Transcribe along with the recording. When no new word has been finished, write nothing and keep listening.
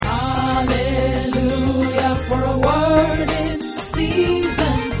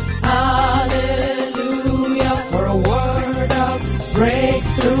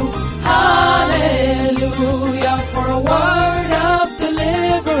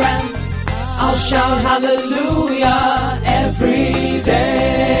shout hallelujah every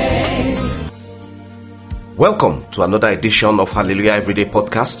day. Welcome to another edition of Hallelujah Everyday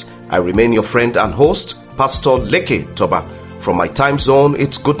Podcast. I remain your friend and host, Pastor Leke Toba. From my time zone,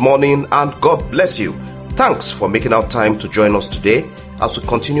 it's good morning and God bless you. Thanks for making out time to join us today as we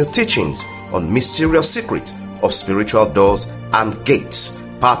continue teachings on Mysterious Secret of Spiritual Doors and Gates,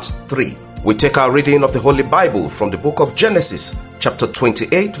 Part 3. We take our reading of the Holy Bible from the book of Genesis, chapter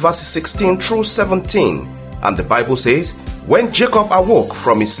 28, verses 16 through 17. And the Bible says, "When Jacob awoke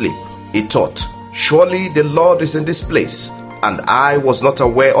from his sleep, he thought, 'Surely the Lord is in this place, and I was not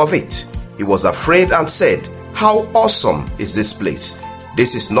aware of it.' He was afraid and said, 'How awesome is this place!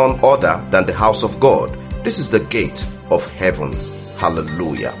 This is none other than the house of God. This is the gate of heaven.'"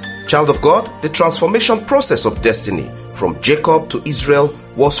 Hallelujah. Child of God, the transformation process of destiny from Jacob to Israel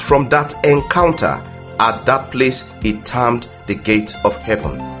was from that encounter. At that place, he termed the gate of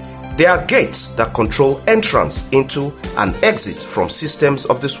heaven. There are gates that control entrance into and exit from systems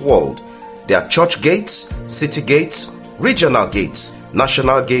of this world. There are church gates, city gates, regional gates,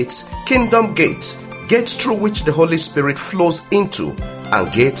 national gates, kingdom gates, gates through which the Holy Spirit flows into,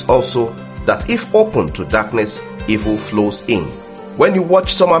 and gates also that if open to darkness, evil flows in. When you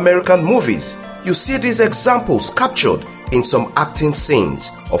watch some American movies, you see these examples captured in some acting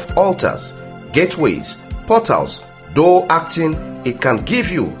scenes of altars, gateways, portals. Though acting, it can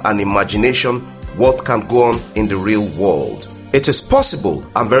give you an imagination what can go on in the real world. It is possible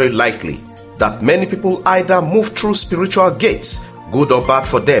and very likely that many people either move through spiritual gates, good or bad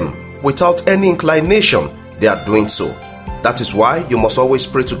for them, without any inclination they are doing so. That is why you must always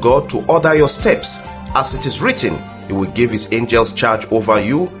pray to God to order your steps. As it is written, He will give His angels charge over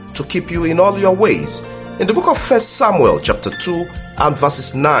you to keep you in all your ways. In the book of 1 Samuel chapter 2 and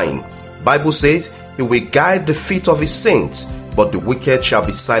verses 9, Bible says, "He will guide the feet of His saints, but the wicked shall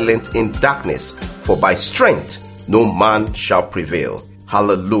be silent in darkness, for by strength no man shall prevail."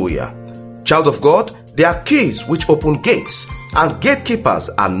 Hallelujah. Child of God, there are keys which open gates, and gatekeepers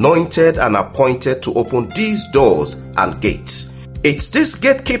anointed and appointed to open these doors and gates. It's these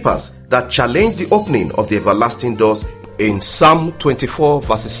gatekeepers that challenge the opening of the everlasting doors in Psalm 24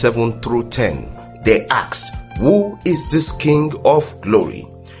 verses 7 through 10. They asked, "Who is this King of glory?"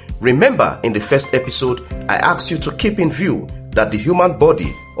 Remember, in the first episode, I asked you to keep in view that the human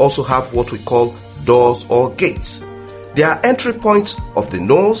body also have what we call doors or gates. They are entry points of the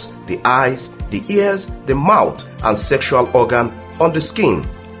nose, the eyes, the ears, the mouth, and sexual organ on the skin.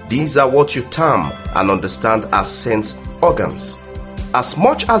 These are what you term and understand as sense organs. As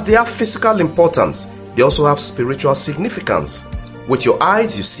much as they have physical importance, they also have spiritual significance. With your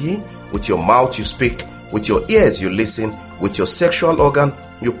eyes you see, with your mouth you speak, with your ears you listen, with your sexual organ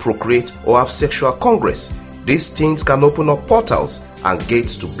you procreate or have sexual congress. These things can open up portals and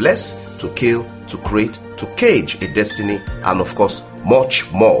gates to bless, to kill, to create, to cage a destiny, and of course, much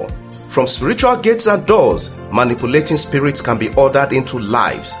more. From spiritual gates and doors, manipulating spirits can be ordered into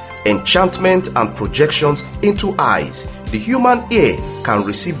lives, enchantment and projections into eyes. The human ear can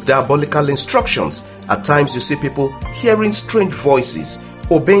receive diabolical instructions. At times you see people hearing strange voices,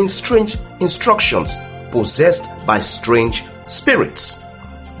 obeying strange instructions, possessed by strange spirits.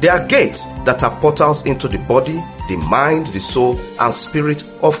 There are gates that are portals into the body, the mind, the soul, and spirit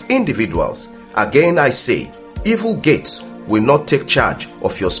of individuals. Again I say, evil gates will not take charge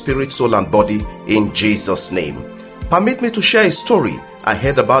of your spirit, soul, and body in Jesus' name. Permit me to share a story I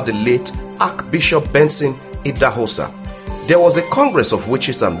heard about the late Archbishop Benson Idahosa. There was a congress of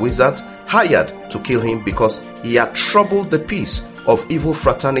witches and wizards hired to kill him because he had troubled the peace of evil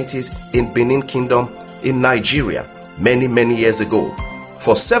fraternities in Benin Kingdom in Nigeria many years ago.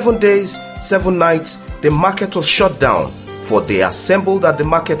 For 7 days, 7 nights, the market was shut down, for they assembled at the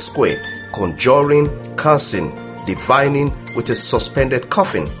market square, conjuring, cursing, divining with a suspended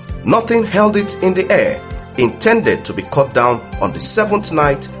coffin. Nothing held it in the air, intended to be cut down on the 7th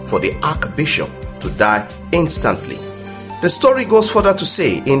night for the Archbishop to die instantly. The story goes further to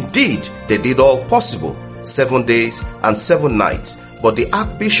say, indeed, they did all possible, 7 days and 7 nights, but the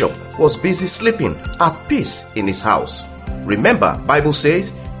Archbishop was busy sleeping at peace in his house. Remember, Bible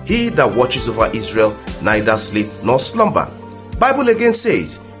says, "He that watches over Israel neither sleep nor slumber." Bible again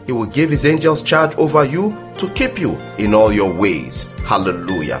says, "He will give His angels charge over you to keep you in all your ways."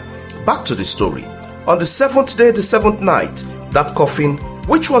 Hallelujah. Back to the story. On the 7th day, the 7th night, that coffin,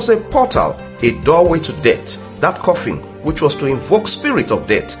 which was a portal, a doorway to death, that coffin, which was to invoke spirit of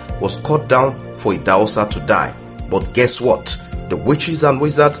death, was cut down for Idahosa to die. But guess what? The witches and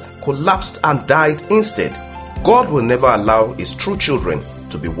wizards collapsed and died instead. God will never allow His true children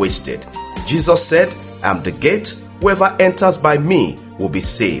to be wasted. Jesus said, "I am the gate. Whoever enters by me will be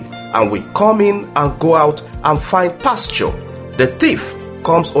saved. and we come in and go out and find pasture. The thief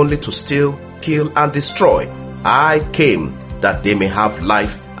comes only to steal, kill, and destroy. I came that they may have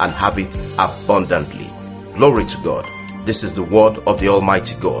life and have it abundantly. Glory to God. This is the word of the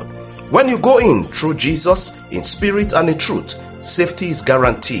Almighty God. When you go in through Jesus, in spirit and in truth, safety is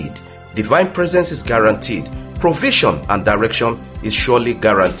guaranteed. Divine presence is guaranteed. Provision and direction is surely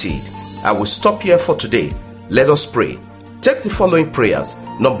guaranteed. I will stop here for today. Let us pray. Take the following prayers.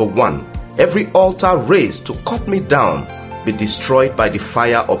 Number 1, every altar raised to cut me down be destroyed by the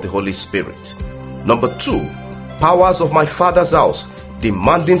fire of the Holy Spirit. Number 2, powers of my Father's house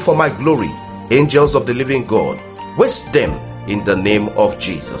demanding for my glory, angels of the living God, waste them in the name of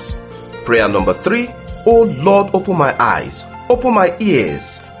Jesus. Prayer number 3, O Lord, open my eyes, open my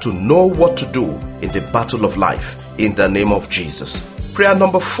ears to know what to do in the battle of life in the name of Jesus. Prayer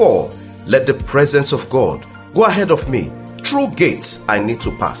number 4, let the presence of God go ahead of me through gates I need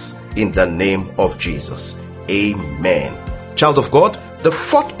to pass in the name of Jesus. Amen. Child of God, the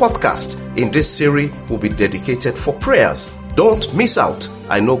 4th podcast in this series will be dedicated for prayers. Don't miss out.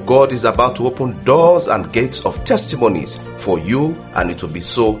 I know God is about to open doors and gates of testimonies for you, and it will be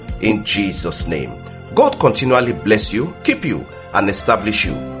so in Jesus' name. God continually bless you, keep you, and establish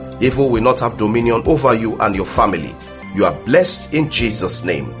you. Evil will not have dominion over you and your family. You are blessed in Jesus'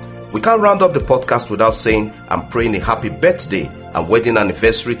 name. We can't round up the podcast without saying I'm praying a happy birthday and wedding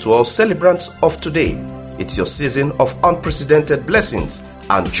anniversary to all celebrants of today. It's your season of unprecedented blessings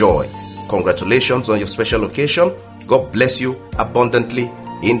and joy. Congratulations on your special occasion. God bless you abundantly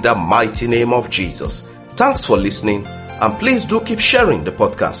in the mighty name of Jesus. Thanks for listening, and please do keep sharing the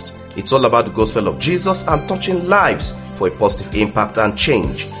podcast. It's all about the gospel of Jesus and touching lives for a positive impact and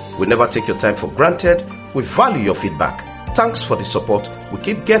change. We never take your time for granted. We value your feedback. Thanks for the support we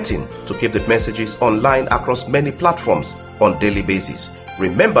keep getting to keep the messages online across many platforms on daily basis.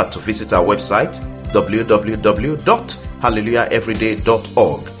 Remember to visit our website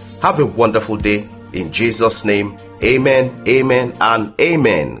www.hallelujaheveryday.org. Have a wonderful day in Jesus' name. Amen, amen, and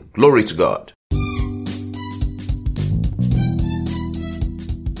amen. Glory to God.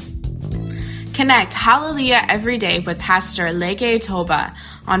 Connect Hallelujah Every Day with Pastor Leke Toba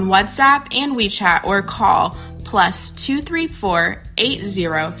on WhatsApp and WeChat, or call +234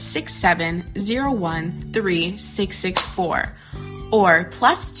 8067 013 or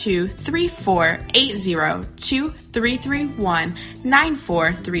 +234 802331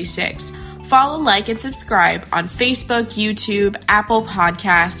 9436. Follow, like, and subscribe on Facebook, YouTube, Apple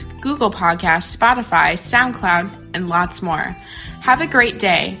Podcasts, Google Podcasts, Spotify, SoundCloud, and lots more. Have a great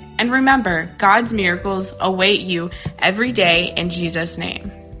day, and remember, God's miracles await you every day in Jesus' name.